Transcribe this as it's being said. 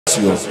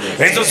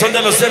Estos son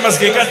de los temas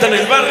que cantan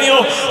el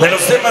barrio, de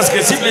los temas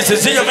que simple y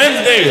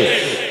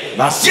sencillamente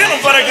nacieron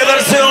para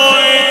quedarse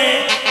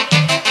hoy.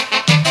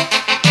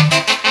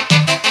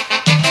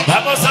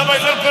 Vamos a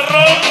bailar,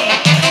 perrón.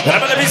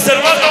 Grábale, mi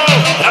hermano,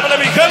 grábale,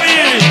 mi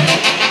Javi.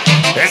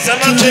 Esa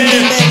noche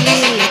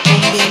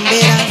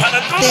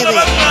para toda la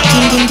banda.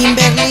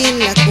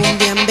 Kimberlylila,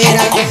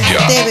 CUMBIAMBERA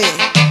TV.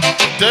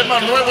 Tema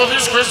nuevo,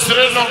 disco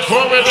estreno,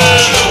 jóvenes.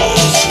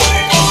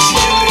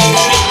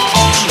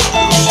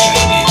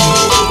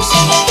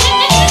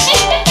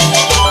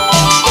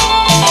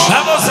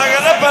 Vamos a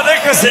ganar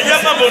pareja, se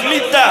llama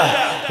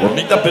Bonita.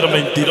 Bonita pero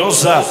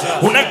mentirosa.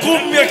 Una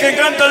cumbia que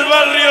canta el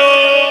barrio.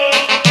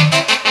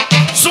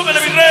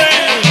 Súbele, mi rey.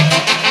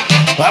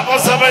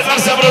 Vamos a bailar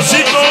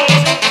sabrosito.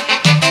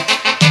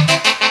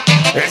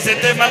 Ese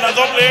tema, la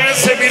doble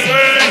S, mi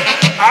rey.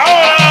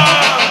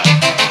 Ahora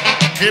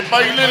que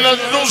bailen las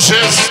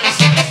luces.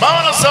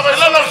 Vámonos a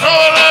bailar los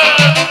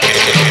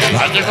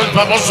jóvenes. Llegó el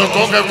famoso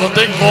conga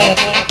coteco.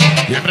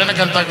 Siempre le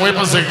canta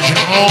huevos se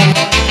llegó.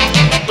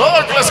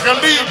 Toda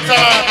Tlaxcalita.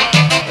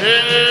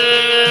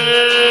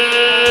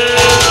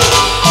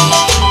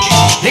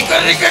 Rica,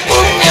 rica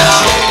cumbia.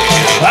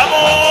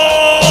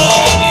 ¡Vamos!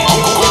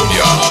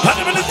 Cumbia.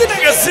 ¡Vale, Valentina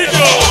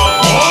Castillo!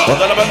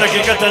 Toda la banda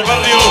que canta el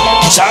barrio.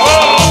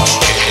 ¡Sabor!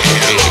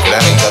 El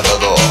gran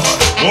encantador.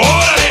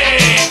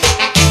 ¡Órale!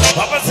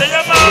 ¿Cómo se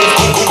llama?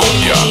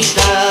 Cumbia.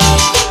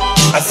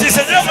 Así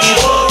se llama.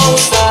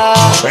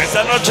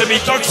 Esta noche mi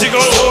tóxico.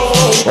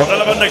 Toda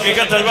la banda que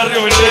canta el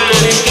barrio.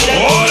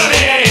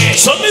 ¡Órale!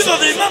 Sonido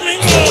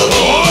dinámico.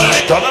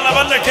 ¡Órale! Toda la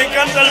banda que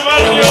canta el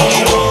barrio.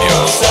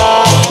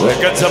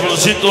 Venga el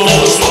sabrosito.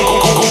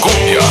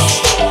 Cumbia.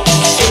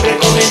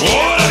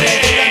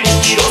 ¡Órale!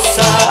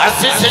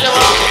 Así se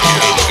llama.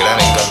 El gran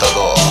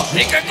encantador.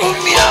 ¡Rica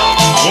cumbia!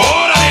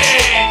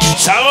 ¡Órale!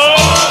 ¡Sabor!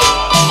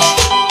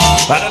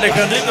 Para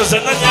Alejandrito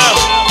Sandaña.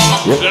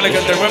 Siempre le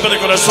canta el huevo de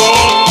corazón.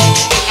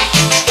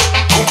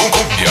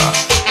 Cumbia.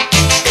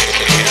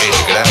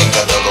 El gran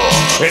encantador.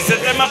 Este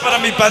tema para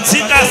mis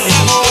pancitas.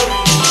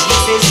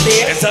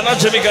 Esta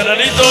noche mi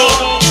canalito.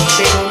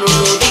 Pero no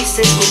lo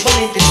dices con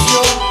buena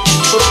intención,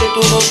 porque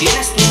tú no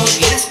tienes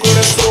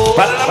corazón.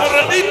 Para la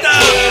borradita.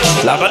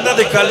 La banda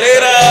de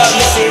Calera.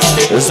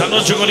 Esta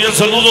noche con el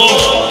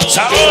saludo.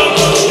 ¡Sabor!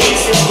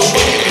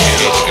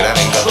 El gran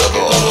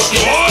encantador.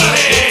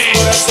 ¡Órale!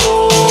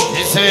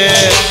 Dice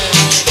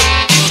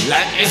la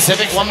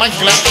SB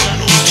Guamancla.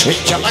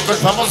 El chamaco, el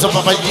famoso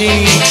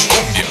papayín.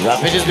 La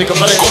feria es mi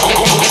compadre.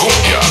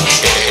 Cumbia.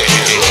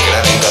 El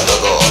gran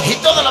encantador. Y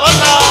toda la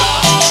banda.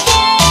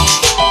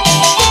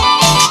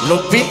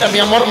 Lupita, mi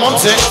amor,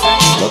 Monse.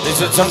 Lo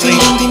dice el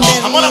sonrío.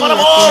 Amor, amor,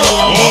 amor.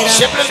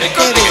 Siempre es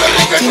rico, rico,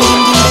 rico.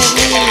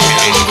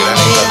 El gran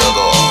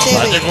encantador.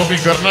 Ya llegó mi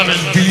carnal,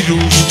 el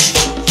virus.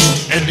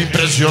 El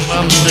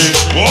impresionante.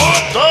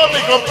 Todo mi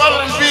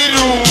compadre, el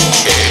virus.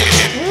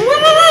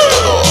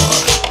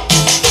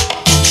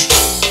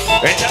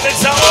 ¡Échale el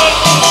sabor!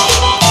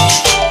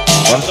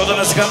 Con todas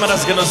las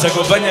cámaras que nos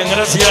acompañan,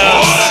 gracias. El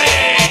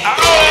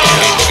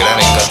gran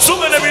encantador.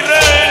 ¡Súbele, mi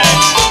rey!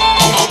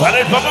 Para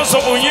el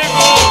famoso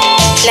muñeco.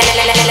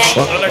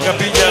 Toda la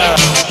capilla.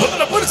 Toda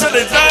la fuerza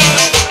letal.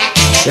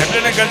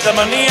 Siempre le canta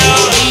manía.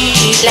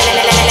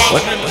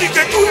 Con el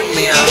rica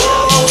cumbia.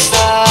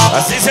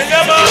 Así se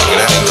llama. El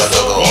gran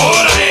encantador.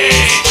 ¡Órale!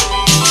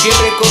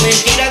 Siempre con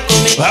mentira,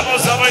 con mentira.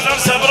 Vamos a bailar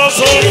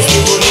sabroso. Eres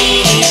muy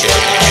bonita.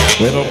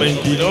 Pero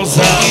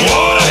mentirosa.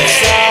 ¡Órale!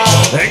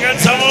 Venga el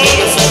sabor. A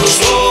los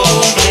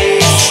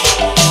hombres.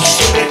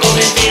 Siempre con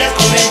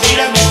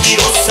mentira,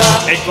 mentirosa.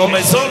 El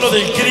comezón lo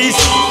del Cris.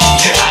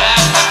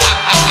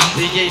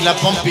 DJ La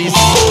Pompis.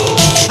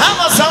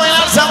 Vamos a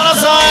bailar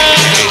sabroso.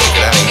 El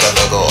gran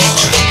encantador.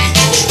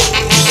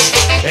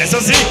 Eso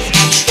sí.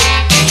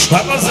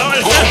 Vamos a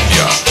bailar.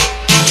 Cumbia.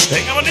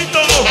 Venga, bonito.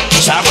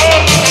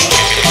 ¡Sabor!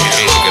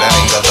 El gran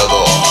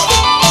encantador.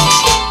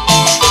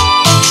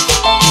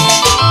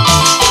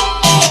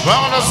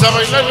 Vámonos a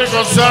bailar y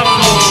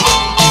gozarnos.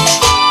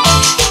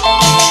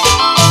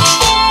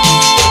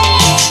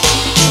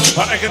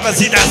 Para que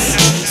pancitas.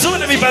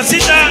 Súbele mi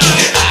pancita.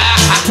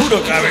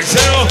 Puro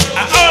cabeceo.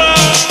 ¡Ahora!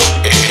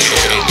 El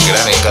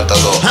gran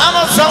encantador.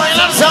 Vamos a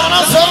bailar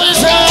sabroso,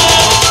 dice.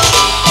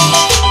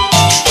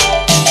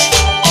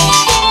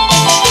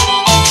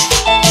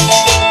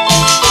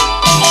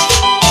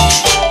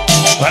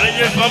 Para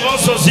ella el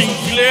famoso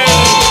Sinclair.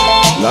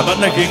 La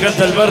banda que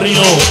canta el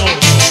barrio.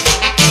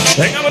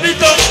 Venga,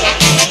 bonito.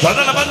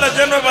 Toda la banda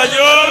allá en Nueva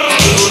York.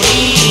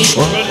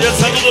 Por el día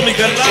saludo mi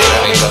carnal. El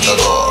gran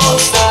encantador.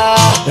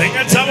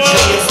 Venga el sabor.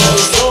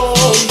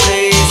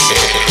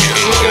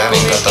 El gran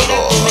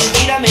encantador.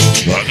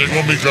 Ya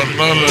llegó mi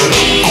carnal.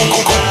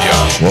 Cumbia.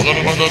 Toda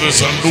la banda de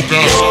San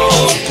Lucas.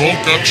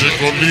 Coca,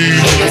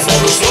 Checolín.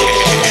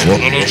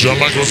 Todos los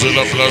chamacos de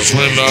la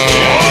plazuela.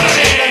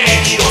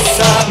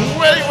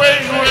 El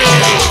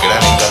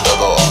gran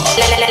encantador.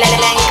 La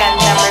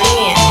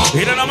encantamanía.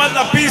 Mira nomás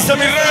la pista,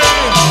 mi rey.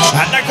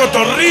 Anda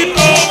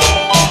cotorrito.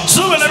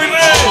 Súbele, mi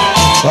rey.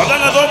 Toda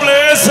la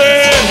doble S.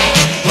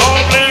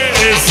 Doble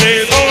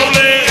S,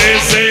 doble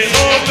S.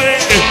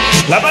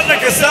 La banda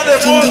que está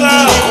de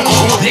moda.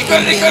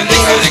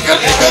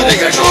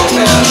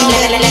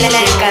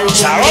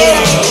 ¡Sabor!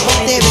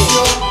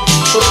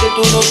 Porque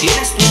tú no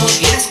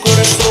tienes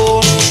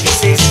corazón.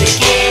 Dices te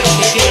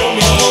quiero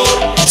mi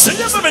amor. Se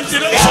llama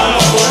Mentirosa.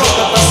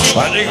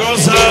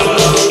 Panigosa.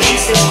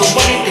 Dices con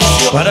buena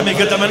intención. Para mi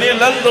catamanía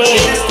el Aldo.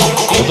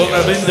 Dona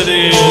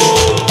Vendere.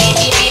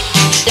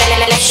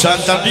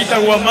 Santa Rita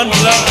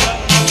Guamantla.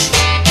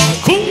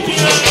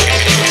 Cumbia.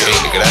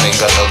 El gran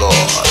encantador.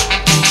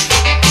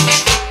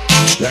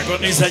 La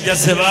cornisa ya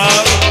se va.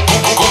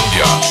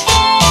 Cumbia.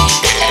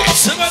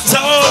 Se va el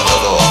sabor.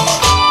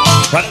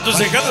 Para tus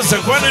hijados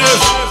San Juanes.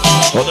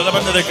 Otra la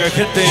banda de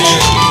Cajete.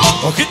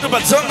 Ojito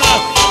Panzona.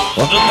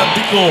 Otro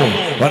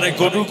Tampico. Para el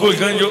Coruco, el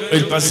Gallo,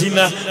 el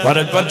Pacina.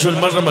 Para el Pancho, el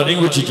Marra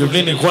Maringo,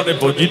 Chichulín, el Juan, el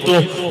Pollito.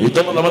 Y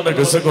toda la banda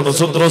que está con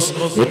nosotros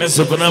en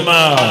ese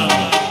programa.